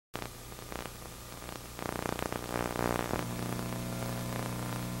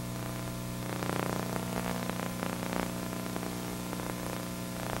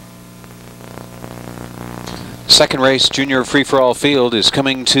Second race, junior free-for-all field is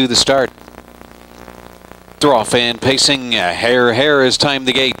coming to the start. They're off and pacing. Hair is timed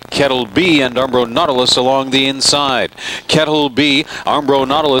the gate. Kettle B and Umbro Nautilus along the inside. Kettle B, Umbro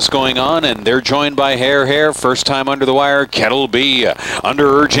Nautilus going on, and they're joined by Hair. First time under the wire. Kettle B under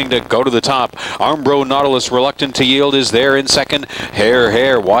urging to go to the top. Umbro Nautilus reluctant to yield is there in second.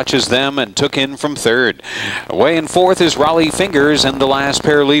 Hair watches them and took in from third. Away in fourth is Raleigh Fingers, and the last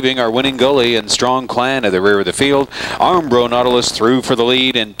pair leaving are Winning Gully and Strong Clan at the rear of the field. Umbro Nautilus through for the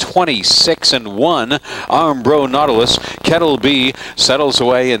lead in 26-1. Umbro Nautilus. Kettle B settles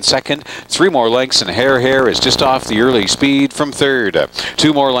away in second. 3 more lengths, and Hair is just off the early speed from third.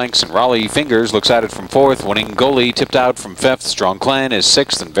 2 more lengths, and Raleigh Fingers looks at it from fourth. Winning Gully tipped out from fifth. Strong Clan is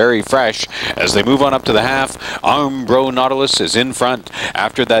sixth and very fresh. As they move on up to the half, Umbro Nautilus is in front.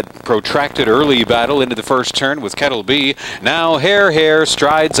 After that protracted early battle into the first turn with Kettle B, now Hair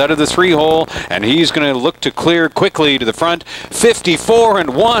strides out of the 3-hole, and he's going to look to clear quickly to the front.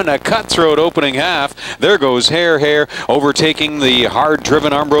 54-1, a cutthroat opening half. There goes Hair overtaking the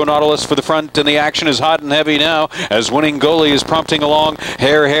hard-driven Umbro Nautilus for the front, and the action is hot and heavy now as Winning Gully is prompting along.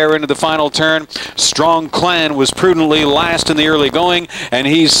 Hair into the final turn. Strong Clan was prudently last in the early going, and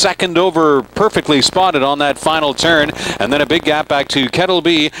he's second over, perfectly spotted on that final turn. And then a big gap back to Kettle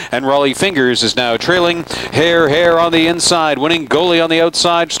B, and Raleigh Fingers is now trailing. Hair on the inside, Winning Gully on the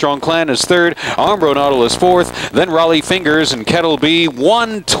outside. Strong Clan is third, Umbro Nautilus fourth, then Raleigh Fingers and Kettle B.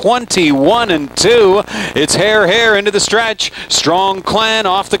 121-2. It's Hair into the stretch. Strong Clan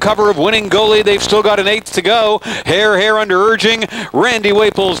off the cover of Winning Gully. They've still got an eighth to go. Hair under urging. Randy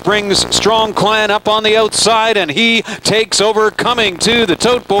Waples brings Strong Clan up on the outside, and he takes over coming to the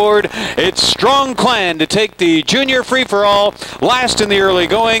tote board. It's Strong Clan to take the junior free-for-all, last in the early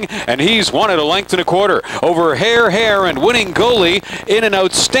going, and he's won at a length and a quarter over Hair and Winning Gully in an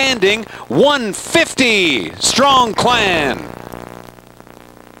outstanding 150. Strong Clan.